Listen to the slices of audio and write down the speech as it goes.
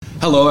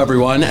Hello,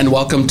 everyone, and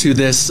welcome to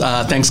this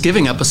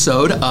Thanksgiving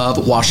episode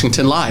of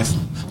Washington Live,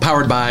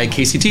 powered by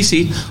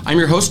KCTC. I'm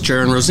your host,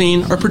 Jaron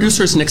Rosien. Our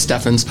producer is Nick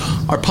Steffens.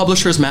 Our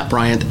publisher is Matt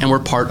Bryant, and we're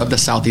part of the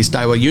Southeast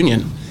Iowa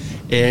Union.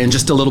 In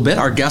just a little bit,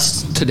 our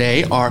guests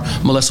today are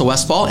Melissa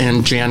Westphal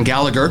and Jan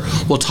Gallagher.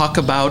 We'll talk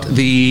about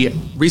the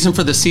reason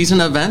for the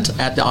season event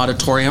at the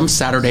auditorium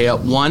Saturday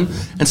at 1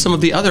 and some of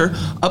the other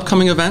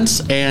upcoming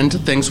events and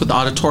things with the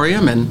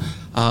auditorium, and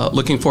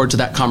looking forward to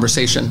that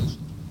conversation.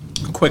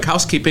 Quick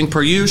housekeeping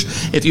per usual.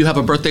 If you have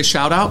a birthday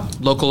shout out,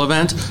 local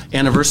event,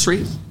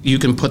 anniversary, you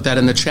can put that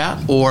in the chat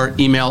or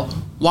email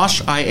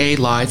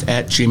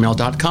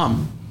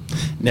washialive@gmail.com.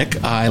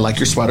 Nick, I like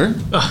your sweater.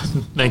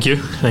 Thank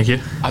you.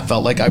 I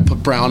felt like I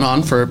put brown on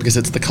because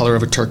it's the color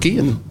of a turkey.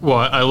 And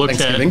I looked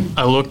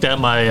at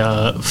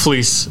my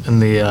fleece in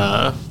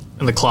the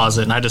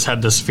closet, and I just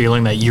had this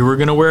feeling that you were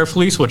going to wear a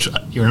fleece, which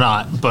you're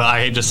not. But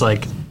I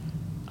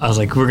was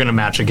like, we're going to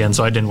match again,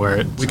 so I didn't wear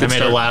it. I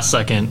made a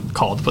last-second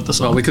call to put this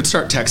on. Well, we could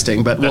start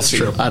texting, but we'll see.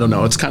 True. I don't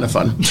know. It's kind of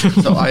fun.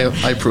 So I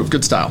approve.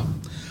 Good style.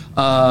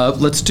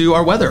 Let's do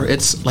our weather.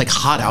 It's like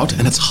hot out,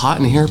 and it's hot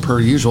in here per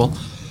usual.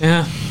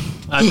 Yeah.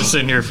 I've been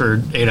sitting here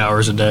for 8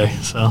 hours a day.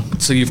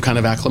 So you've kind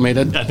of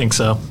acclimated? I think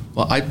so.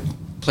 Well, I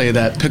play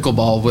that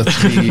pickleball with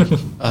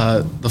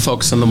the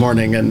folks in the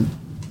morning, and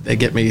they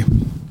get me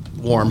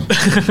warm.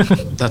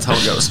 That's how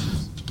it goes.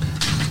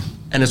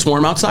 And it's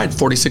warm outside,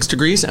 46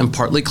 degrees and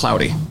partly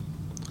cloudy.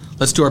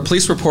 Let's do our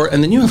police report,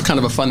 and then you have kind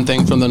of a fun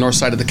thing from the north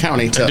side of the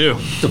county to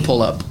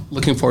pull up.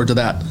 Looking forward to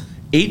that.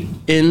 8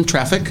 in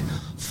traffic,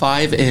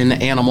 5 in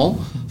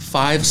animal,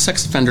 5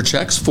 sex offender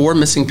checks, 4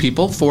 missing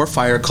people, 4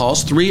 fire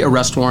calls, 3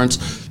 arrest warrants,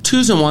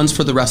 2s and 1s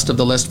for the rest of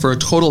the list, for a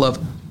total of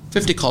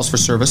 50 calls for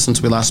service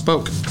since we last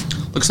spoke.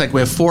 Looks like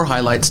we have 4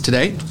 highlights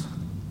today.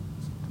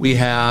 We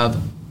have,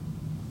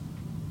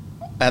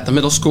 at the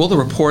middle school, the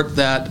report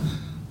that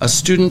a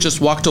student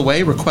just walked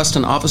away, request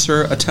an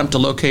officer, attempt to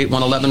locate,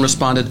 111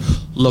 responded,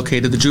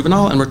 located the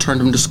juvenile, and returned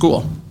him to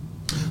school.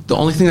 The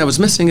only thing that was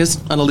missing is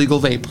an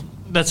illegal vape.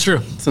 That's true.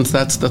 Since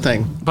that's the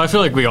thing. But I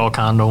feel like we all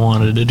kind of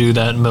wanted to do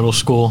that in middle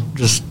school,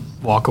 just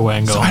walk away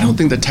and go home. I don't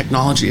think the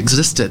technology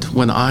existed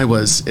when I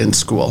was in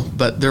school,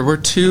 but there were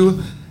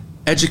 2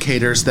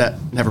 educators that,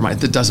 never mind,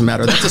 that doesn't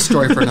matter. That's a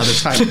story for another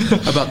time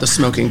about the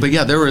smoking. But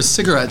yeah, there were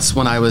cigarettes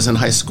when I was in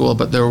high school,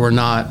 but there were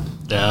not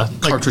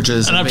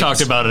cartridges. And I've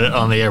talked about it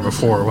on the air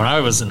before. When I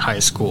was in high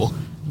school,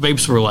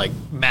 vapes were like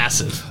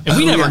massive. And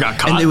we never got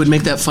caught. And they would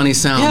make that funny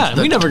sound. Yeah,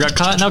 and we never got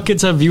caught. Now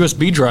kids have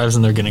USB drives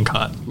and they're getting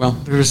caught. Well,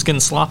 they're just getting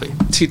sloppy.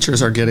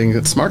 Teachers are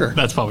getting smarter.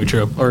 That's probably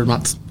true. Or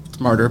not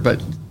smarter, but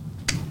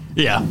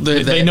yeah,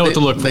 they know what to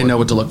look for. They know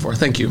what to look for.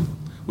 Thank you.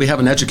 We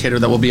have an educator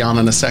that will be on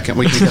in a second.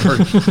 We can get her,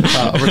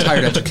 a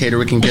retired educator.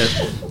 We can get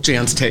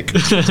Jan's take.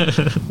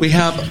 We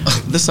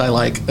have, this I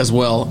like as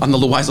well, on the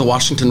Louisa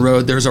Washington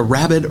Road, there's a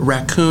rabid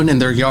raccoon in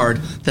their yard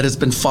that has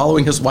been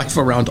following his wife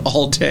around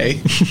all day.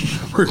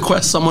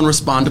 Request someone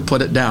respond to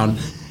put it down.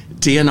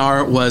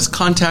 DNR was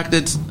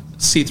contacted,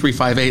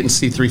 C358 and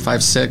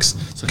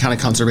C356, so County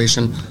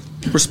Conservation,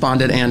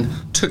 responded and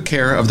took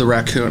care of the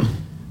raccoon.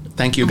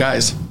 Thank you,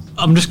 guys.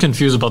 I'm just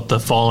confused about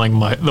the following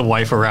the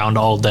wife around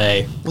all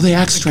day. Well, they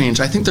act strange.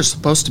 I think they're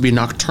supposed to be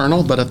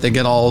nocturnal, but if they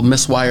get all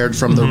miswired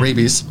from the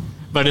rabies.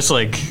 But it's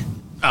like,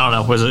 I don't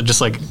know, was it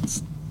just like,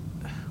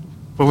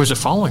 what was it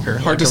following her?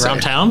 Hard to say.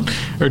 Around town?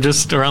 Or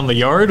just around the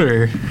yard?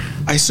 Or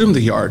I assume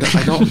the yard.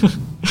 I don't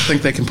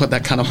think they can put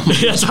that kind of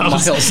miles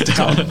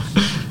down.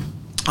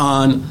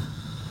 On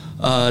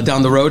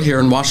down the road here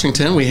in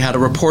Washington, we had a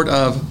reports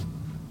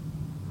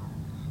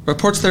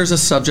there's a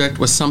subject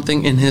with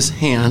something in his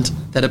hand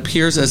that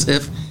appears as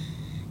if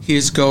he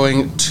is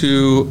going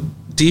to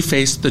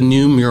deface the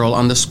new mural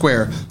on the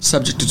square.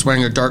 Subject is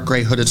wearing a dark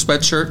gray hooded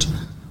sweatshirt.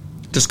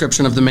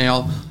 Description of the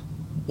male,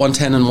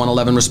 110 and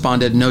 111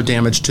 responded, no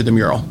damage to the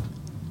mural.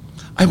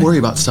 I worry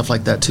about stuff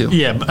like that too.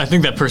 Yeah, but I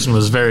think that person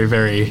was very,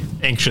 very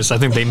anxious. I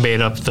think they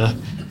made up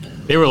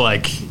they were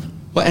like...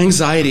 Well,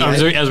 anxiety.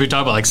 As we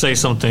talk about, like, see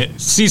something,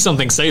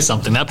 say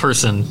something. That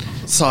person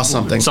saw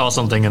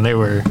something, and they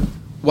were...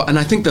 Well, and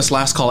I think this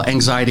last call,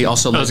 anxiety,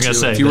 also led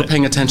to, if you were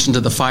paying attention to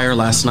the fire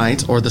last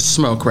night, or the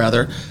smoke,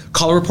 rather,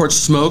 caller reports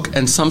smoke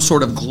and some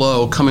sort of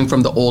glow coming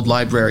from the old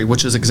library,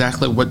 which is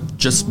exactly what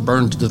just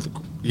burned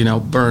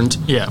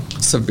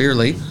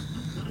severely.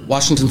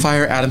 Washington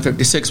Fire, Adam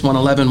 56,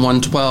 111,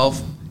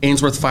 112.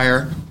 Ainsworth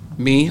Fire,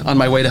 me, on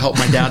my way to help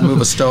my dad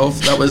move a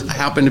stove. That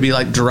happened to be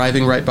like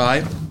driving right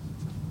by.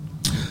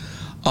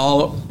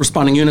 All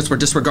responding units were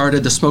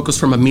disregarded. The smoke was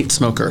from a meat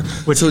smoker.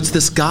 So it's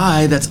this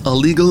guy that's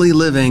illegally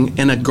living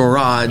in a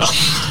garage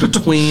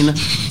between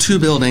 2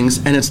 buildings,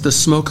 and it's the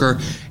smoker.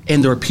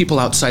 And there were people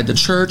outside the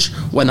church.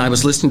 When I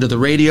was listening to the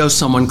radio,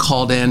 someone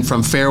called in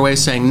from Fairway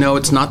saying, no,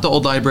 it's not the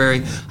old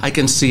library. I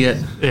can see it.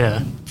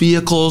 Yeah.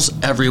 Vehicles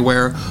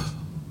everywhere.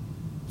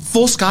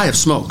 Full sky of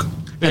smoke.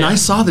 Yeah. And I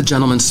saw the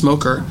gentleman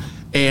smoker,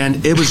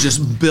 and it was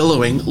just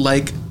billowing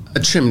like a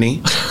chimney,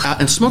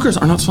 and smokers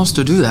are not supposed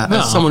to do that.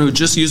 No. As someone who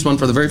just used one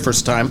for the very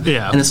first time,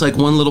 and it's like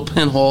one little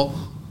pinhole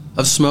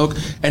of smoke,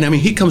 and I mean,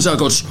 he comes out and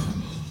goes,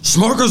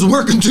 Smoker's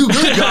working too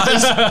good,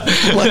 guys.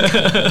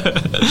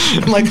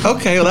 I'm like,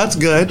 okay, well, that's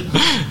good.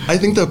 I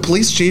think the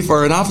police chief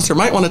or an officer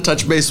might want to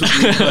touch base with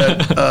me,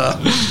 but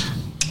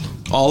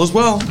all is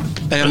well.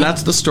 And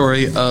that's the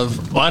story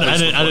of... Well, I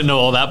didn't know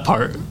all that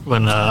part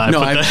when I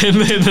put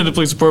that in the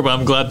police report, but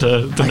I'm glad to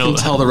know that. I can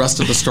tell the rest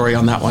of the story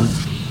on that one.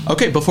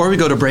 Okay, before we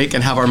go to break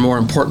and have our more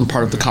important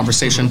part of the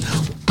conversation,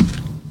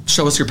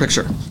 show us your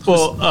picture.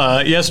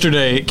 Well,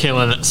 yesterday,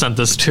 Kaylin sent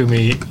this to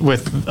me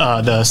with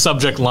the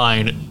subject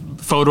line,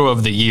 photo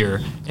of the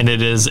year, and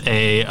it is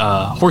a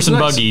horse and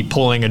buggy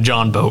pulling a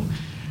John boat.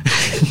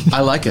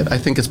 I like it. I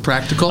think it's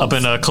practical. Up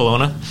in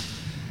Kelowna.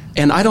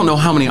 And I don't know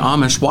how many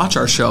Amish watch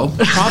our show.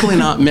 Probably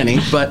not many,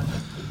 but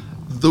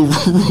the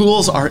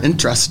rules are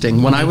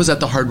interesting. When I was at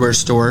the hardware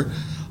store,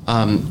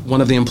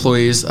 one of the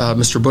employees,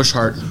 Mr.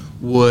 Bushhart,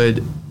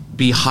 would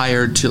be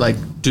hired to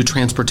do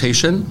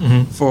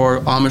transportation for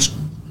Amish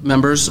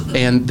members,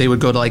 and they would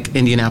go to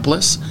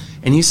Indianapolis.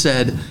 And he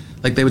said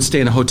they would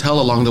stay in a hotel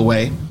along the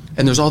way.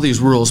 And there's all these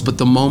rules, but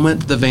the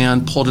moment the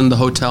van pulled into the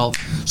hotel,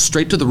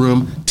 straight to the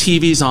room,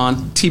 TV's on.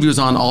 TV was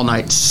on all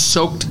night,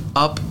 soaked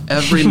up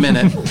every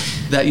minute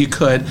that you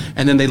could.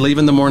 And then they leave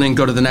in the morning,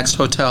 go to the next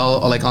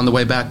hotel, on the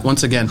way back.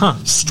 Once again,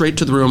 straight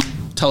to the room,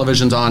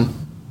 television's on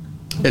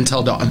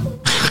until dawn.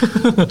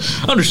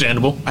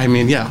 Understandable. I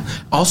mean, yeah.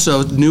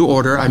 Also, new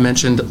order, I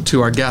mentioned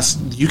to our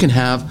guests, you can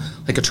have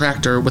a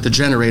tractor with a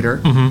generator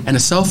and a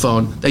cell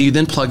phone that you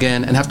then plug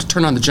in and have to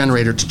turn on the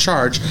generator to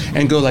charge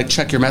and go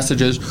check your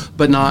messages,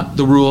 but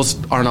the rules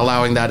aren't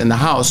allowing that in the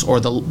house or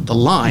the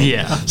line.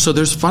 Yeah. So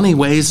there's funny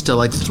ways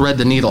to thread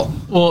the needle.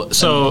 Well,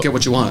 so get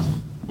what you want.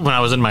 When I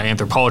was in my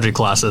anthropology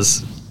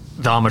classes,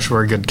 the Amish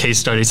were a good case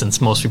study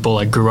since most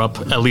people grew up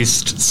at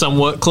least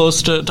somewhat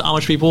close to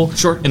Amish people.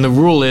 Sure. And the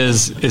rule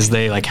is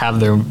they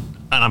have their, and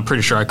I'm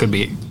pretty sure I could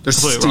be. There's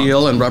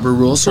steel and rubber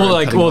rules.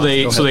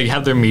 They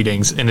have their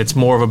meetings, and it's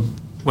more of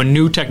when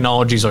new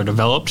technologies are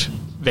developed,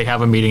 they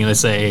have a meeting and they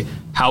say,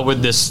 how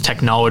would this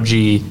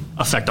technology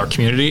affect our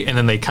community? And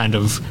then they kind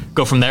of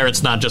go from there.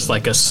 It's not just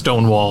a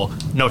stonewall,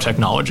 no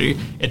technology.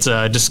 It's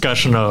a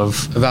discussion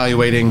of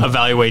evaluating,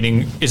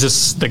 is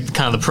this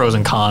the pros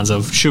and cons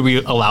of should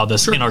we allow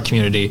this in our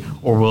community,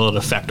 or will it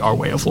affect our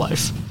way of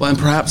life? Well, and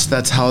perhaps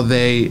that's how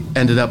they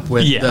ended up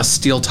with the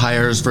steel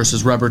tires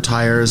versus rubber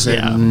tires.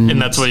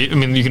 And that's what,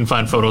 you can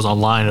find photos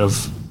online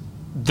of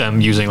them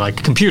using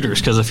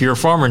computers, because if you're a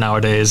farmer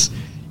nowadays,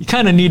 you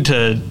kind of need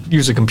to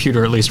use a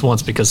computer at least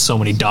once, because so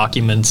many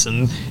documents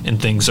and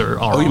things are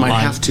online. You might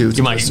have to.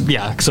 You might,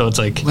 yeah. So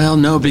it's well,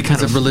 no,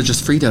 because of religious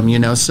freedom,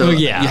 so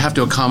you have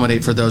to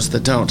accommodate for those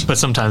that don't. But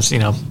sometimes,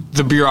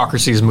 the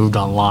bureaucracy has moved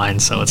online,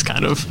 so it's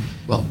kind of,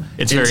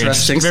 it's very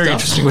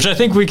interesting, which I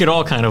think we could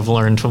all kind of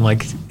learn from,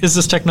 is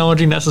this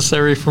technology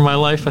necessary for my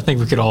life? I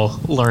think we could all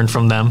learn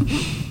from them.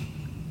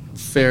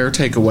 Fair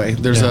takeaway.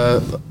 There's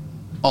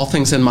all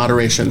things in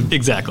moderation.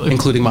 Exactly.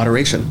 Including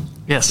moderation.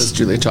 Yes. Says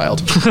Julia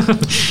Child.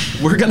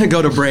 We're going to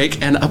go to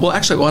break. And,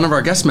 actually, one of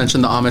our guests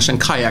mentioned the Amish and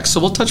kayaks. So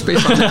we'll touch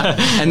base on that.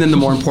 And then the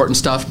more important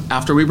stuff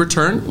after we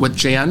return with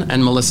Jan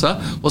and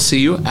Melissa. We'll see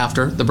you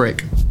after the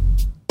break.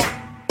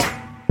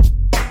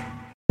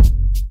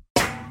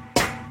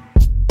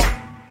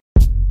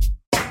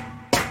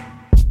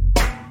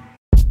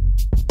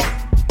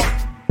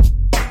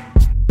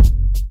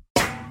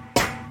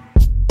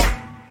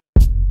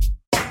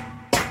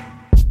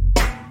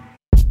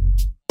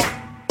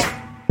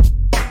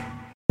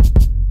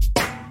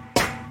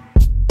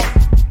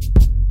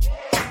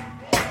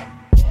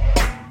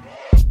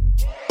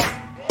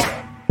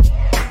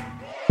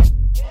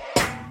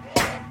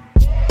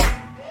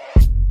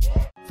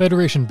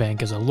 Federation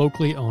Bank is a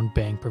locally owned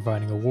bank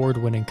providing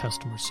award-winning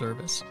customer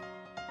service.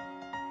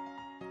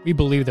 We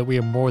believe that we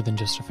are more than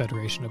just a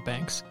federation of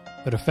banks,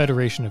 but a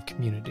federation of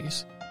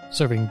communities,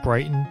 serving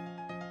Brighton,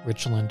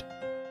 Richland,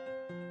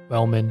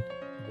 Wellman,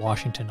 and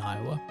Washington,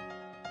 Iowa.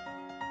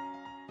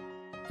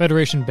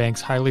 Federation Bank's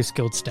highly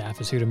skilled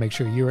staff is here to make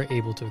sure you are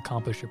able to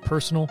accomplish your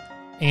personal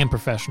and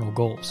professional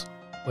goals,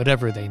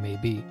 whatever they may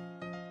be.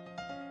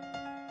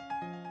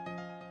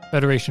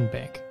 Federation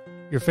Bank,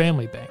 your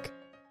family bank.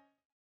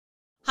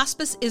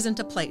 Hospice isn't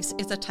a place,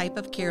 it's a type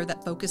of care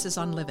that focuses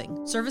on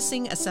living.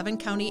 Servicing a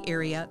 7-county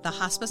area, the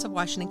Hospice of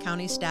Washington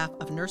County staff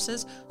of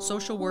nurses,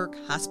 social work,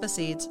 hospice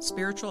aides,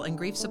 spiritual and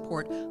grief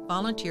support,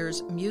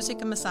 volunteers,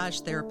 music and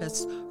massage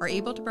therapists are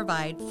able to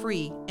provide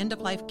free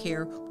end-of-life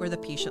care where the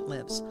patient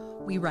lives.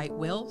 We write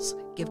wills,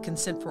 give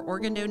consent for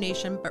organ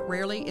donation, but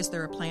rarely is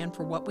there a plan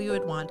for what we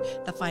would want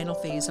the final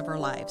phase of our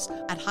lives.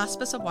 At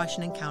Hospice of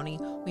Washington County,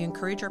 we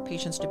encourage our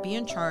patients to be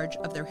in charge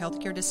of their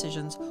healthcare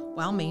decisions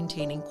while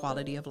maintaining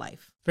quality of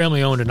life.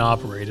 Family owned and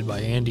operated by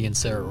Andy and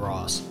Sarah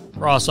Ross.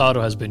 Ross Auto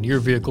has been your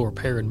vehicle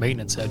repair and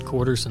maintenance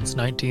headquarters since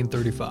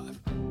 1935.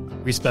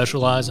 We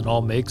specialize in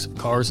all makes of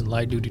cars and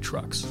light-duty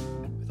trucks.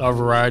 With our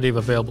variety of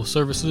available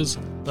services,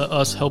 let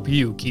us help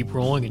you keep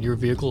rolling and your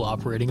vehicle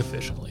operating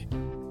efficiently.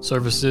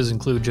 Services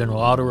include general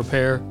auto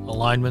repair,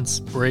 alignments,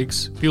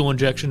 brakes, fuel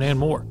injection, and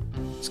more.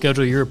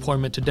 Schedule your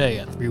appointment today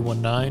at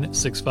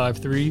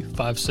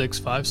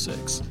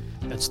 319-653-5656.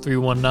 That's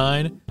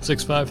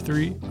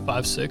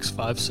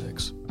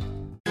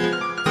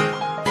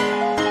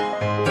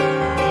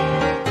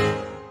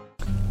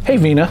 319-653-5656. Hey,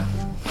 Vina.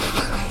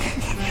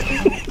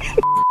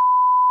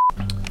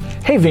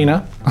 Hey,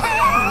 Vina.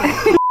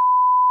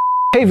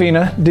 Hey,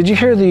 Vina. Did you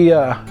hear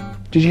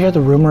the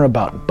rumor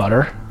about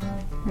butter?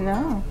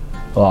 No.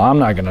 Well, I'm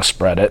not gonna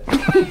spread it.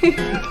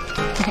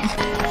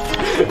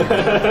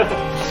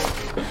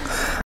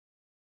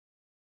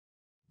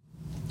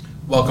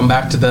 Welcome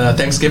back to the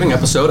Thanksgiving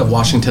episode of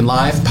Washington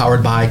Live,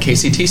 powered by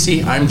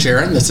KCTC. I'm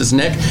Jaron, this is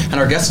Nick, and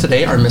our guests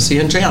today are Missy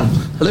and Jan.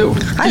 Hello.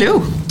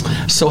 Hello.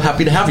 So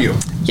happy to have you.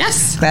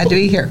 Yes, glad to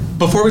be here.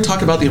 Before we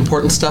talk about the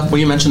important stuff, will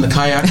you mention the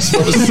kayaks?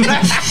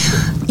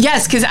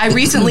 Yes, because I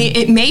recently,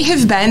 it may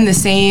have been the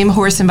same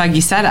horse and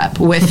buggy setup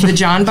with the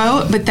John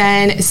boat, but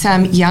then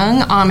some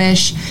young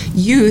Amish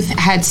youth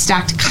had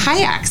stacked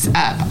kayaks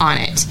up on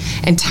it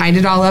and tied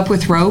it all up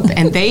with rope,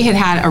 and they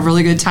had a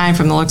really good time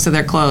from the looks of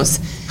their clothes.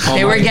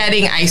 They were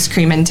getting ice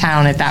cream in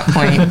town at that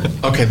point.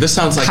 Okay, this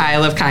sounds like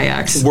pile of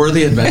kayaks.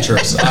 Worthy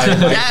adventures.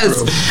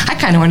 I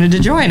kind of wanted to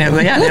join it,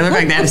 but yeah, they look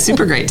like they had a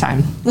super great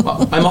time.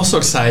 Well, I'm also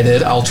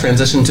excited. I'll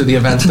transition to the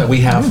events that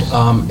we have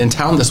in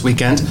town this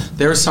weekend.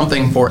 There's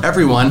something for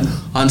everyone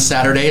on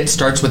Saturday. It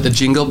starts with the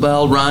Jingle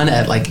Bell Run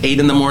at like 8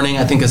 in the morning,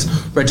 I think is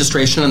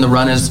registration, and the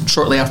run is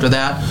shortly after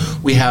that.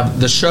 We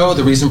have the show,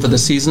 The Reason for the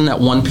Season, at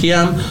 1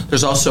 p.m.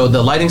 There's also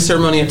the lighting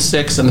ceremony at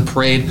 6 and the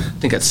parade, I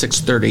think, at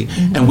 6:30.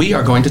 Mm-hmm. And we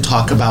are going to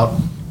talk about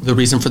the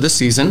Reason for the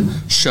Season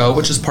show,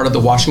 which is part of the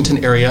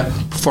Washington Area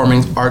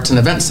Performing Arts and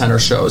Event Center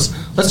shows.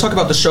 Let's talk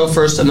about the show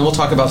first, and then we'll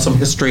talk about some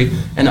history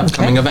and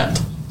upcoming event.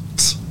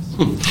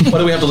 What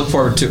do we have to look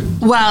forward to?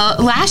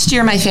 Well, last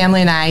year my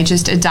family and I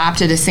just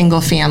adopted a single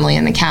family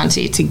in the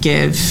county to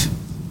give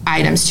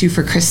items to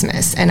for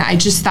Christmas, and I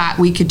just thought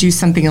we could do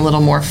something a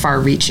little more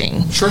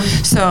far-reaching. Sure.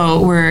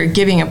 So we're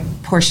giving a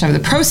portion of the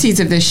proceeds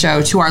of this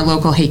show to our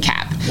local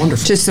HACAP.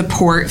 Wonderful. To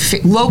support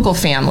local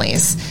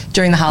families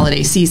during the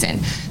holiday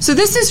season. So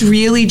this is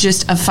really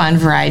just a fun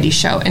variety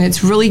show, and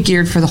it's really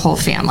geared for the whole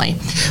family.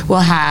 We'll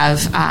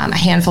have a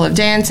handful of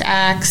dance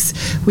acts.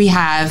 We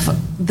have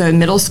the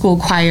middle school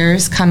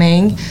choirs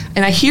coming,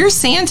 and I hear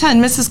Santa and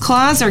Mrs.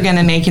 Claus are going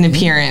to make an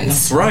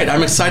appearance. That's right.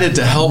 I'm excited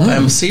to help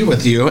MC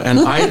with you, and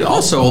I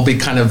also will be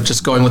kind of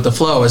just going with the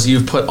flow as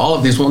you've put all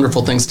of these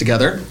wonderful things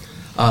together.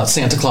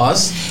 Santa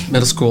Claus,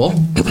 middle school.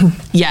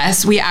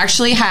 Yes, we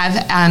actually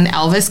have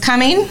Elvis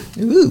coming.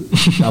 Ooh.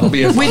 That'll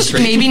be a fun Which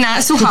treat. Maybe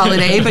not so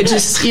holiday, but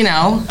just,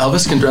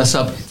 Elvis can dress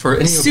up for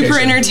any super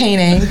occasion.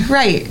 entertaining.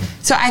 Right.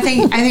 So I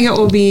think it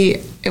will be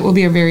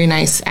a very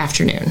nice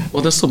afternoon.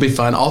 Well, this will be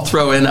fun. I'll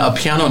throw in a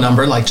piano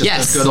number, like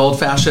just a good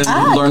old-fashioned,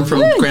 learn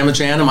from Grandma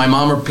Jan and my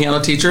mom are piano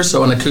teachers,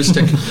 so an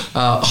acoustic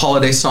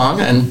holiday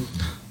song, and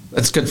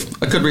that's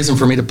a good reason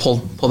for me to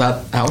pull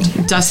that out.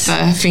 Dust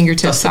the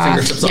fingertips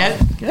off. Yep,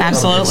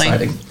 absolutely.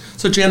 Exciting.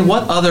 So Jan,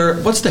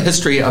 what's the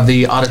history of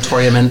the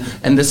auditorium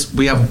and this?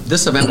 We have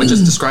this event we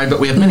just described,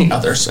 but we have many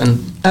others.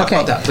 And talk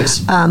about that,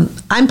 please.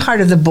 I'm part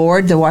of the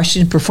board, the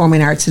Washington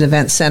Performing Arts and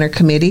Event Center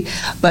Committee.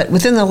 But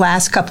within the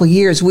last couple of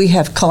years, we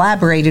have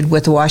collaborated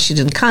with the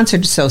Washington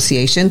Concert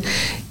Association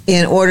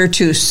in order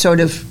to sort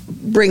of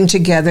bring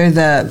together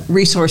the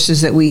resources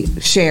that we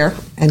share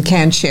and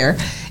can share.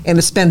 And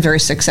it's been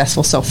very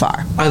successful so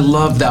far. I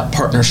love that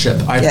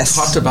partnership. I've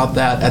talked about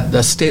that at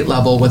the state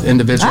level with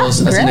individuals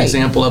as an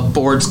example of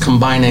boards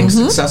combining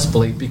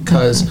successfully,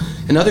 because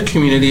in other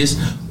communities,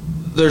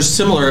 there's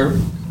similar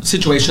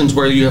situations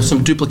where you have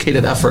some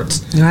duplicated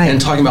efforts. Right.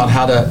 And talking about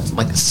how to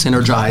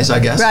synergize, I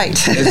guess. Right.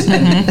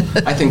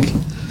 I think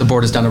the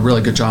board has done a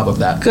really good job of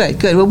that.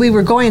 Good. Well, we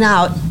were going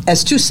out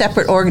as two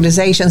separate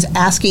organizations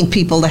asking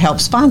people to help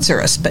sponsor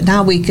us, but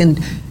now we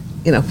can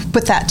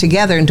put that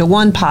together into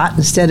one pot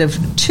instead of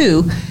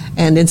two,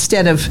 and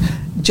instead of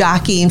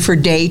jockeying for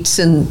dates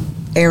and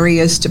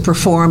areas to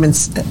perform and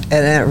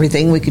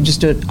everything, we could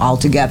just do it all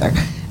together.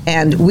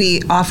 And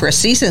we offer a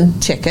season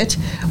ticket,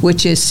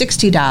 which is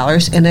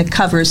 $60, and it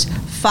covers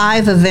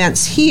 5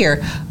 events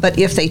here. But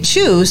if they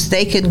choose,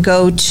 they can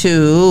go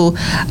to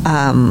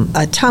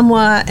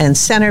Ottumwa and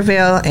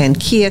Centerville and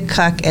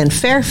Keokuk and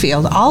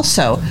Fairfield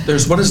also.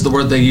 What is the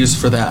word they use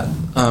for that?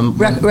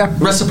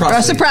 Reciprocity.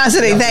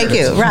 Reciprocity, thank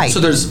you, right. So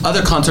there's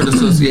other concert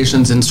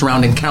associations in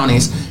surrounding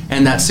counties,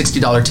 and that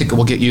 $60 ticket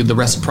will get you the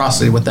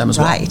reciprocity with them as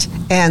well. Right,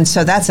 and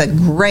so that's a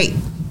great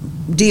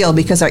deal,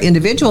 because our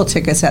individual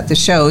tickets at the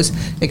shows,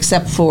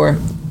 except for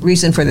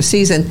Reason for the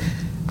Season,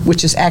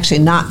 which is actually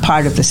not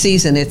part of the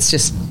season, it's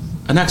just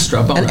an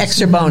extra bonus. An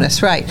extra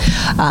bonus, right.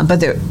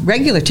 But the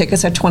regular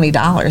tickets are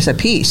 $20 a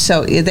piece.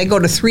 So if they go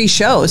to 3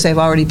 shows, they've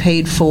already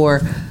paid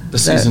for the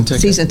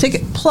season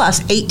ticket,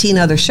 plus 18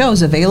 other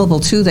shows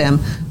available to them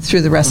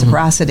through the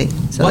reciprocity.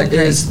 So what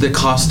is the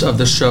cost of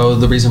the show,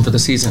 The Reason for the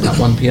Season, at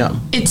 1 p.m.?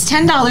 It's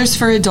 $10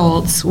 for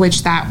adults,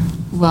 which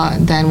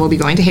then will be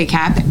going to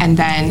HACAP, and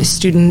then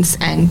students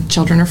and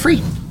children are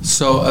free.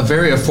 So a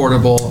very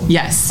affordable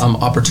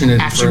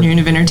opportunity afternoon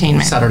of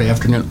entertainment. Saturday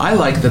afternoon. I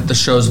like that the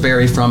shows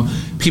vary from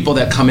people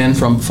that come in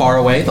from far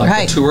away,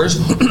 like the tours,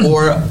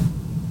 or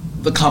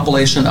the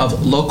compilation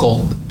of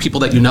local people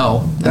that you know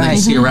and that you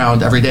see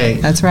around every day.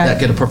 That's right. That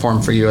get to perform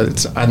for you.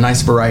 It's a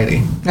nice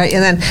variety. Right,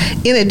 and then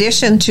in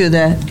addition to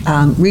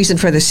the reason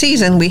for the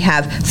season, we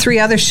have 3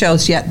 other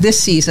shows yet this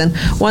season.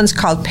 One's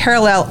called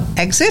Parallel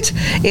Exit,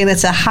 and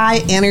it's a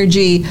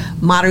high-energy,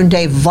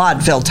 modern-day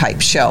vaudeville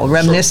type show,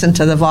 reminiscent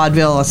to the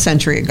vaudeville a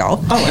century ago.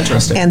 Oh,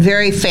 interesting. And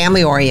very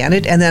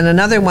family-oriented. And then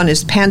another one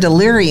is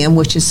Pandalirium,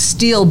 which is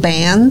steel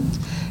band.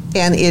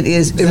 And it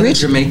is a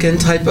Jamaican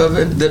type of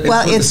it?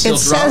 Well, it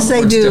says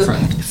they do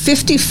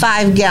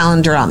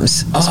 55-gallon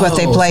drums is what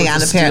they play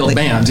on, apparently.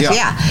 Steel band,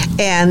 yeah.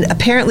 And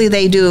apparently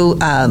they do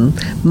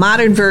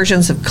modern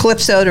versions of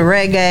calypso to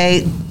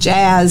reggae,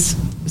 jazz,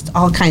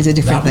 all kinds of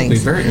different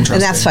things. That will be very interesting.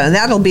 And that's fun. And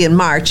that'll be in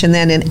March. And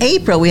then in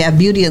April, we have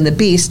Beauty and the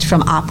Beast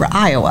from Opera,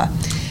 Iowa.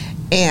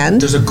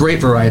 And there's a great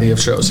variety of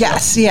shows.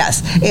 Yes,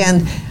 yes.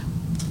 And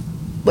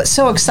what's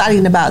so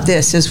exciting about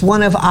this is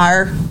one of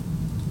our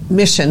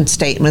mission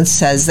statements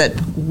says that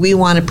we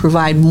want to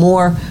provide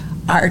more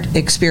art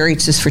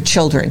experiences for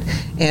children.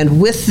 And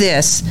with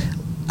this,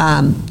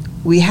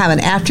 we have an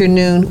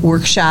afternoon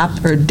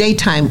workshop or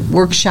daytime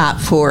workshop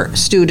for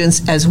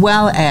students, as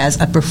well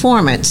as a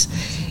performance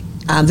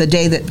the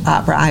day that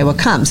Opera Iowa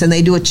comes. And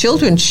they do a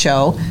children's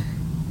show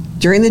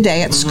during the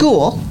day at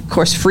school, of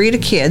course, free to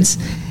kids.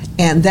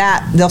 And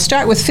that they'll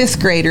start with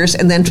 5th graders,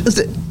 and then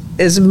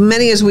as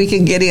many as we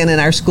can get in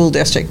our school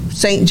district,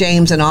 St.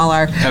 James and all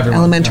our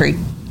elementary.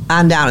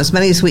 On down, as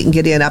many as we can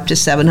get in, up to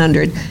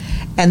 700.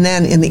 And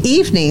then in the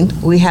evening,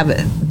 we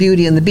have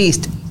Beauty and the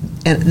Beast.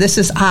 And this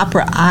is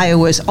Opera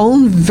Iowa's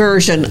own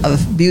version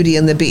of Beauty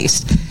and the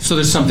Beast. So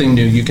there's something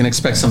new. You can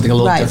expect something a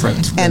little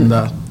different. And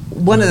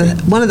one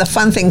of the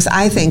fun things,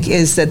 I think,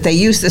 is that they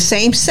use the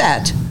same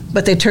set,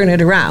 but they turn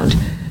it around.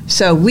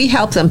 So we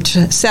help them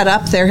to set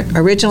up their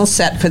original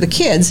set for the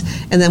kids,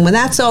 and then when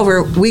that's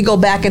over, we go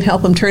back and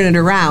help them turn it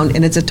around,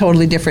 and it's a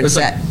totally different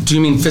set. Like, do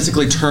you mean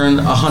physically turn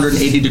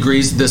 180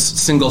 degrees this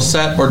single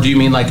set, or do you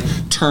mean like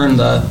turn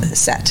the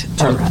set?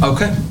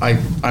 Okay,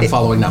 I'm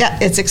following now. Yeah,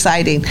 it's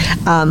exciting.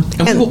 And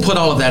we will put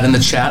all of that in the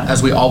chat,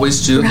 as we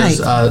always do. Right. There's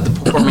the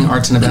Performing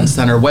Arts and Events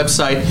Center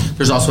website.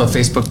 There's also a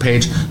Facebook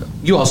page.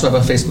 You also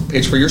have a Facebook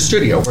page for your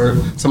studio where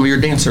some of your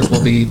dancers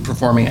will be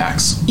performing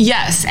acts.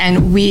 Yes,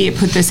 and we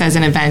put this as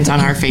an event on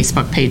our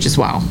Facebook page as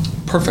well.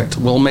 Perfect.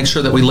 We'll make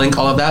sure that we link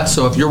all of that.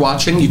 So if you're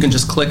watching, you can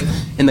just click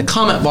in the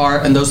comment bar,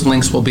 and those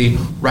links will be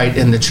right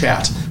in the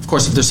chat. Of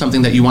course, if there's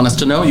something that you want us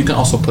to know, you can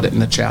also put it in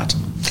the chat.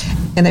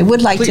 And I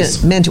would like to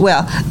mention,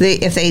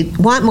 if they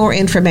want more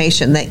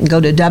information, they can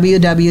go to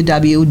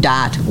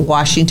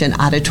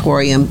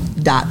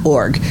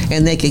www.washingtonauditorium.org,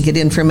 and they can get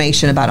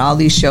information about all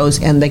these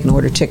shows, and they can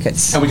order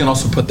tickets. And we can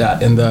also put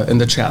that in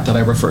the chat that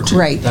I referred to.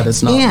 Right. That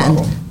is not a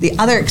problem. The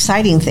other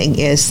exciting thing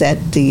is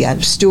that the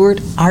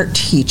Stewart art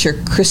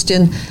teacher,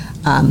 Kristen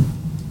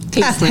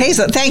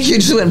Hazlett, thank you,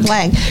 Julian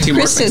Blank.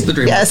 Teamwork makes the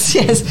dream work.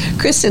 Yes.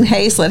 Kristen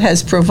Hazlett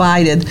has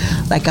provided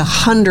like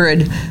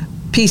 100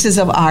 pieces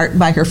of art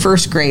by her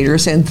 1st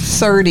graders and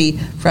 30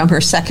 from her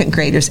 2nd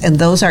graders, and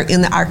those are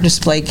in the art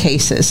display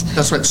cases.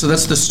 That's right. So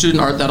that's the student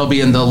art that'll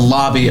be in the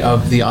lobby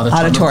of the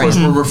auditorium. Of course,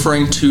 we're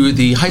referring to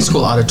the high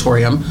school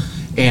auditorium,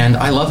 and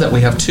I love that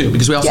we have 2,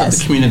 because we also have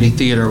the community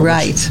theater,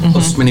 which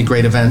hosts many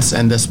great events,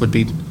 and this would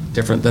be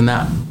different than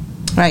that.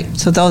 Right.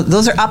 So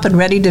those are up and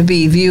ready to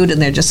be viewed, and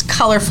they're just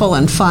colorful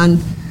and fun.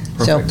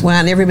 Perfect. So we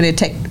want everybody to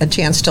take a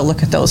chance to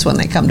look at those when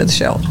they come to the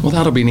show. Well,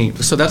 that'll be neat.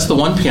 So that's the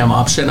 1 p.m.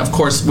 option. Of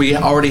course, we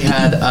already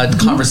had a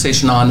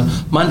conversation on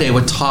Monday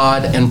with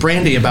Todd and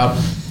Brandy about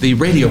the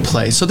radio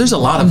play. So there's a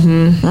lot of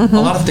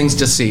things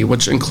to see,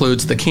 which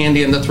includes the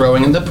candy and the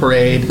throwing and the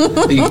parade,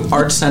 the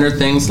art center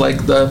things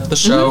like the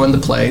show and the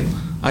play.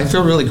 I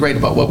feel really great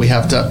about what we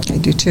have to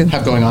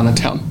have going on in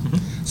town.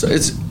 So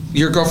is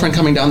your girlfriend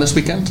coming down this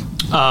weekend?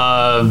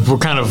 We're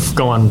kind of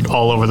going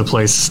all over the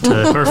place.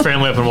 Her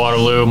family up in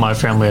Waterloo, my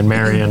family in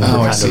Marion.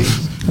 I see.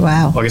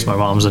 Wow. I guess my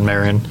mom's in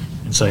Marion.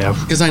 And so, yeah.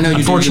 Because I know you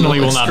unfortunately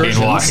will not be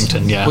in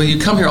Washington, yeah. Well, you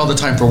come here all the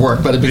time for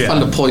work, but it'd be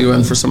fun to pull you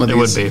in for some of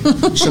these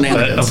shenanigans.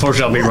 But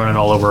unfortunately, I'll be running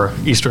all over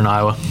eastern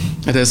Iowa.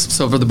 It is.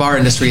 So for the bar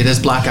industry, it is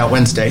Blackout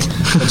Wednesday,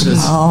 which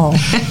is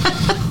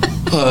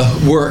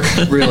work,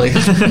 really.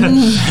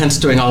 Hence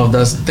doing all of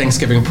those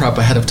Thanksgiving prep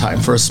ahead of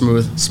time for a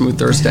smooth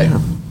Thursday.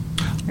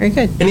 Very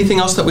good. Anything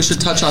else that we should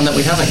touch on that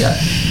we haven't yet?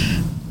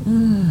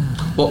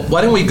 Well,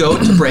 why don't we go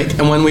to break,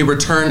 and when we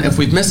return, if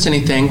we've missed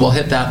anything, we'll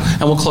hit that,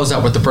 and we'll close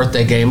out with the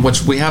birthday game,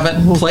 which we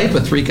haven't played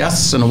with 3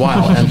 guests in a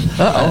while,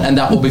 and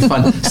that will be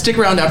fun. Stick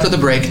around after the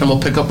break, and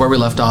we'll pick up where we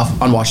left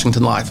off on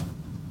Washington Live.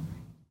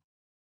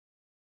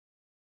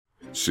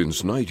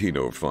 Since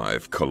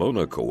 1905,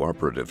 Kelowna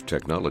Cooperative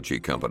Technology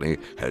Company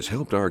has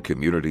helped our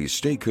community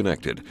stay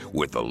connected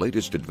with the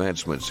latest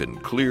advancements in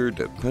clear,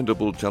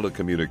 dependable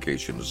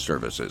telecommunications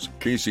services.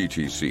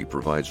 KCTC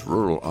provides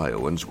rural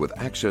Iowans with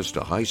access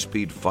to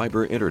high-speed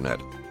fiber internet,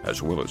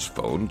 as well as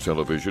phone,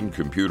 television,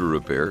 computer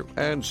repair,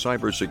 and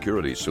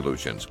cybersecurity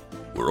solutions.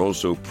 We're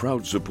also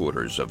proud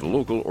supporters of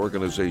local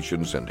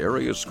organizations and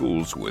area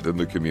schools within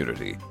the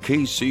community.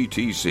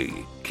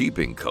 KCTC,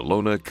 keeping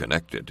Kelowna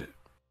connected.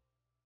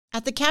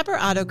 At the Capper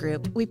Auto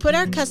Group, we put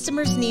our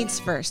customers' needs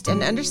first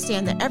and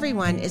understand that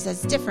everyone is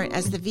as different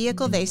as the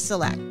vehicle they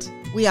select.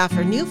 We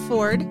offer new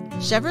Ford,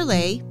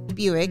 Chevrolet,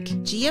 Buick,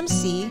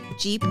 GMC,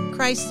 Jeep,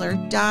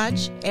 Chrysler,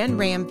 Dodge, and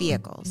Ram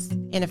vehicles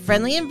in a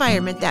friendly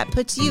environment that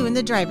puts you in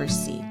the driver's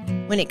seat.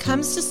 When it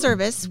comes to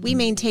service, we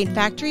maintain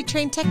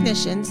factory-trained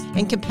technicians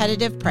and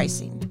competitive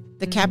pricing.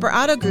 The Capper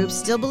Auto Group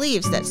still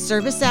believes that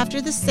service after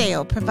the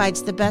sale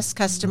provides the best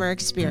customer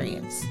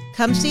experience.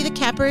 Come see the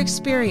Capper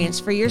experience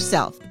for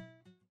yourself.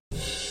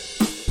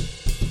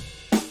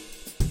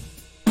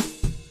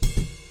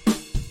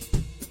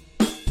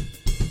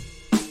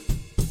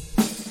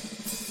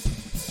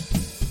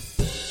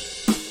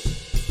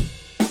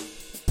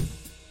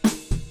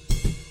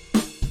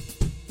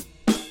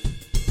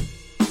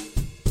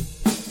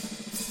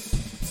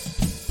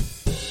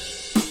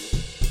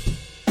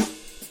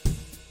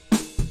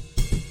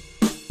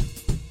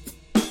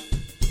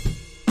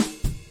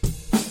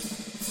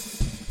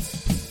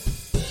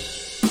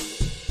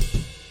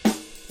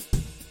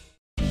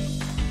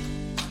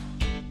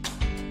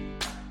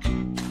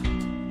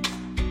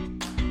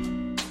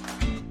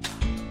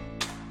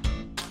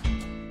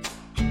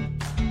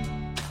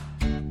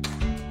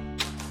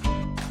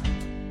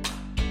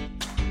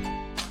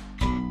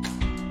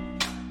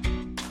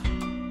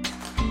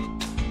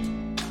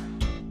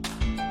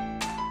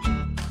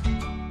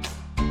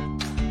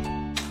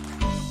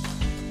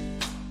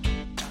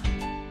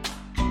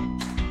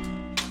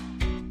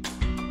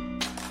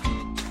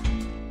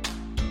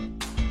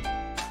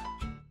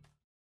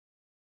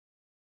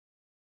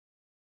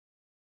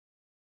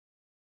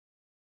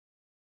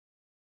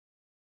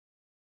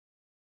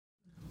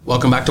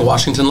 Welcome back to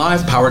Washington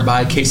Live, powered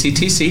by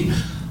KCTC.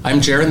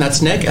 I'm Jaron,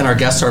 that's Nick, and our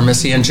guests are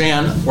Missy and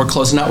Jan. We're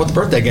closing out with the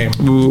birthday game.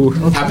 Ooh.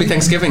 Happy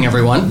Thanksgiving,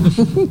 everyone.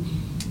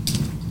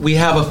 We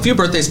have a few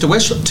birthdays to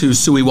wish to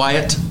Suey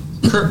Wyatt,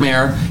 Kurt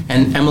Mayer,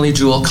 and Emily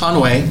Jewel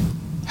Conway.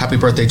 Happy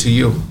birthday to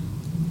you.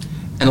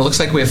 And it looks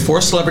like we have 4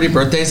 celebrity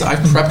birthdays. I've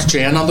prepped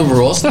Jan on the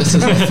rules. This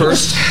is the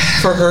first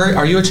for her.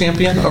 Are you a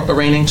champion, a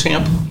reigning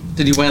champ?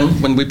 Did you win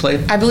when we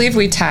played? I believe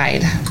we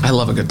tied. I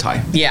love a good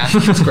tie. Yeah.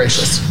 It's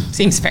gracious.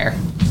 Seems fair.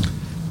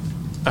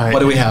 What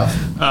do we have?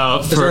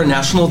 Is there a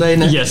national day,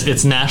 Nick? Yes,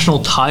 it's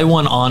National Tie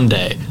One On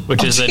Day,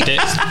 which is a day,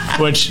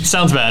 which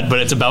sounds bad, but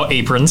it's about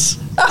aprons.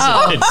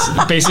 So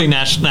it's basically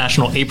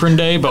National Apron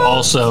Day, but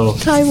also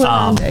Tie One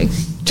On Day.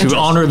 To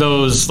honor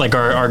those, like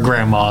our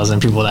grandmas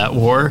and people that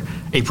wore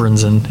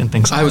aprons and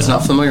things like that. I was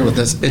not familiar with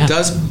this. It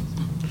does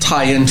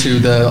tie into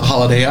the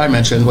holiday I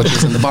mentioned, which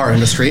is in the bar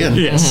industry. And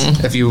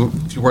yes. If you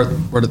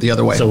word it the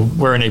other way. So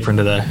wear an apron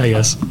today, I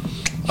guess.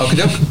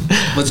 Okay,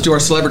 let's do our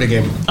celebrity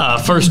game.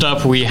 First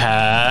up, we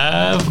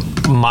have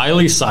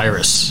Miley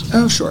Cyrus.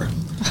 Oh, sure.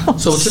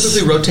 So we'll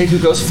typically rotate who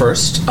goes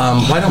first.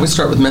 Why don't we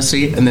start with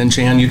Missy, and then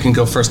Jan, you can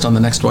go first on the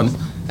next one,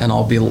 and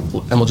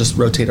we'll just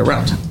rotate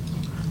around.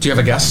 Do you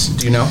have a guess?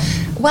 Do you know?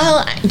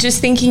 Well,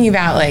 just thinking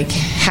about like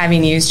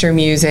having used her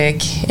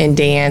music and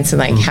dance, and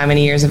like how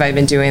many years have I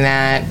been doing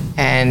that?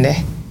 And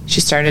she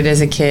started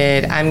as a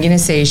kid. I'm gonna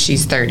say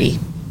she's 30.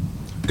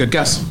 Good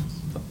guess.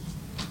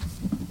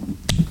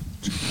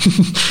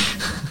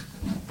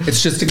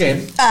 It's just a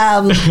game.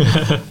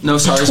 No,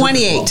 sorry.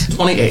 28.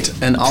 28,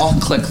 and I'll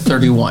click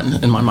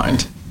 31 in my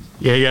mind.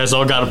 Yeah, you guys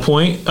all got a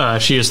point.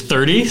 She is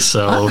 30,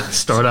 so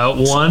start out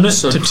 1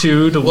 to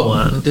 2 to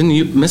 1. Didn't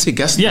you, Missy,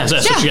 guess? Yes,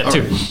 that's what you got,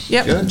 2.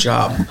 Yep. Good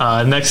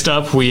job. Next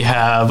up, we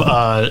have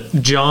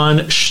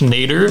John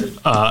Schneider,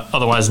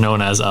 otherwise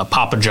known as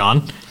Papa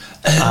John.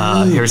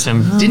 Here's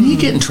him. Didn't he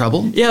get in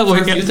trouble? Yeah, for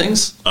a few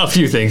things? A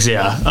few things,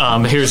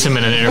 yeah. Here's him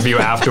in an interview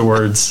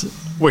afterwards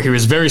where he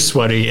was very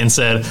sweaty and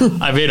said,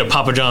 I've ate a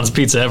Papa John's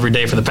pizza every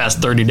day for the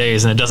past 30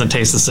 days and it doesn't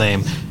taste the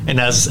same. And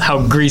as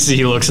how greasy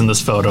he looks in this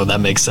photo,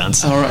 that makes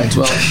sense. All right.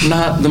 Well,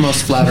 not the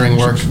most flattering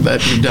work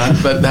that you've done,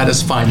 but that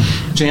is fine.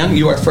 Jan,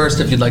 you are first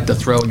if you'd like to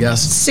throw a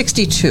guess.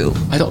 62.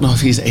 I don't know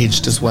if he's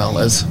aged as well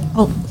as...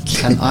 Oh.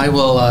 And I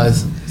will...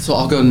 so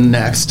I'll go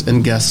next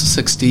and guess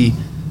 65.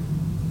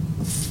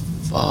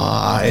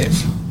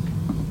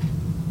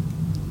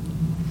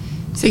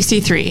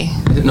 63.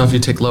 I didn't know if you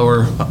take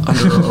lower,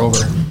 under, or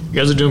over. You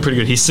guys are doing pretty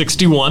good. He's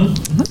 61.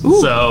 Ooh.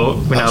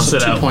 So we now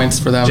sit out. 2 points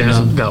for them. Janice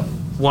got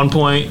 1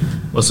 point.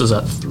 Melissa's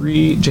at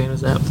 3.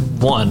 Janice at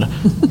 1.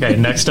 Okay,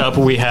 next up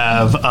we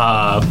have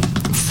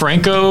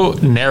Franco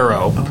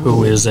Nero,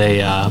 who is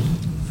a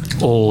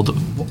old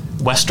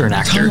Western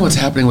actor. Tell me what's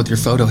happening with your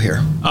photo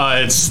here.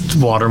 It's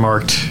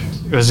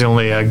watermarked. It was the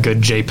only good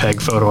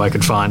JPEG photo I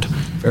could find.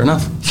 Fair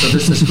enough. So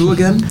this is who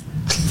again?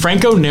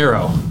 Franco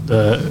Nero,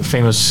 the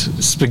famous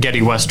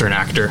spaghetti Western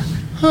actor.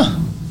 Huh.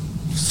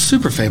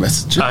 Super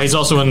famous. He's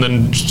also in one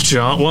of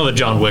the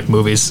John Wick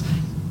movies.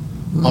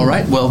 All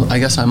right. Well, I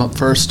guess I'm up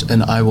first,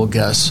 and I will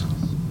guess,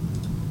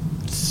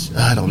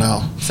 I don't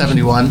know,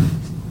 71.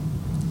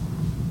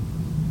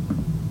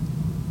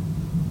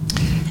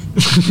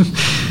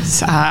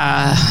 It's,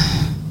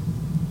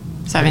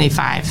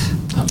 75.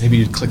 Oh, maybe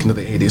you'd click into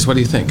the 80s. What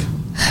do you think?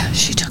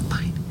 She took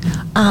mine.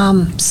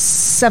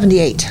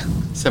 78.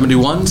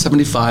 71,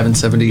 75, and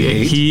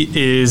 78. He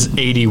is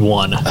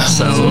 81.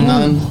 So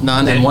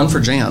none, and one for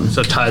Jan.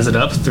 So ties it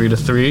up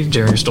 3-3.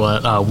 Jerry, you're still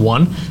at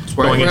 1.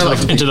 Going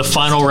into the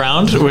final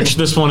round, which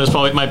this one is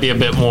probably might be a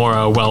bit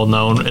more well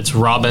known. It's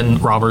Robin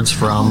Roberts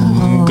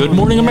from Good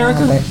Morning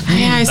America.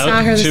 Yeah, I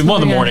saw her. She's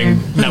one of the morning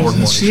network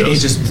morning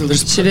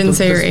shows. She didn't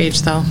say her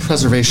age though.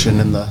 Preservation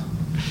in the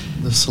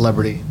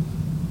celebrity.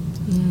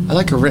 I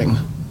like her ring.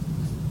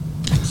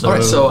 So, all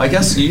right, so I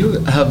guess you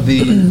have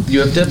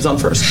dibs on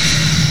first.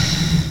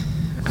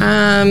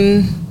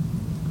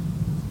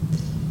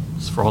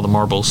 It's for all the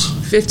marbles.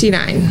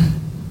 59.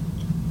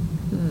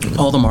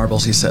 All the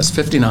marbles, he says.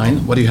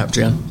 59. What do you have,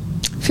 Jan?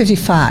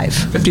 55.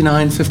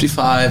 59,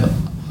 55.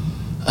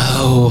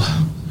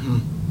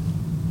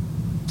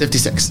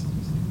 56.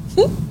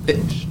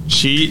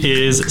 She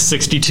is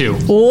 62.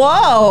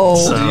 Whoa.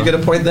 So do you get a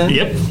point then?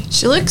 Yep.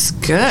 She looks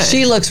good.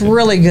 She looks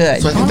really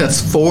good. So I think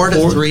that's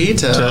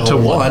 4-3 to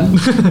 1.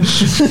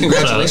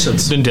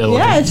 Congratulations. Didn't deal with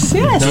Yes.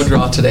 No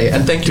draw today.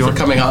 And thank you for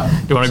coming on.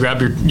 You want to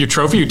grab your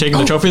trophy? You're taking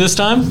the trophy this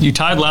time? You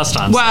tied last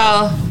time.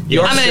 Well,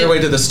 Your Stairway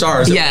to the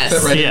Stars. Yes.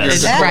 Fit right in your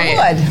Yes. display.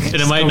 Right. Good.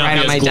 And it might not right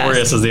on be my as glorious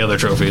desk. as the other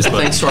trophies.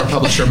 But Thanks to our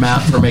publisher,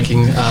 Matt, for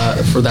making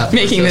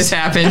this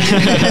happen.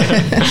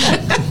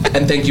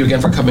 And thank you again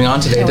for coming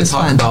on today to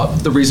talk about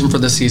the reason for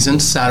the season,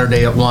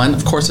 Saturday at 1.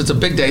 Of course, it's a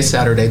big day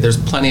Saturday. There's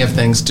plenty of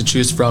things to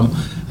choose from,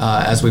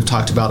 as we've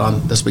talked about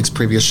on this week's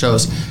previous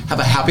shows. Have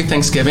a happy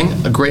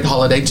Thanksgiving, a great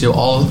holiday to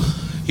all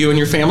you and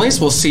your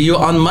families. We'll see you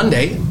on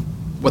Monday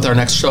with our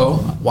next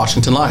show,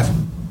 Washington Live.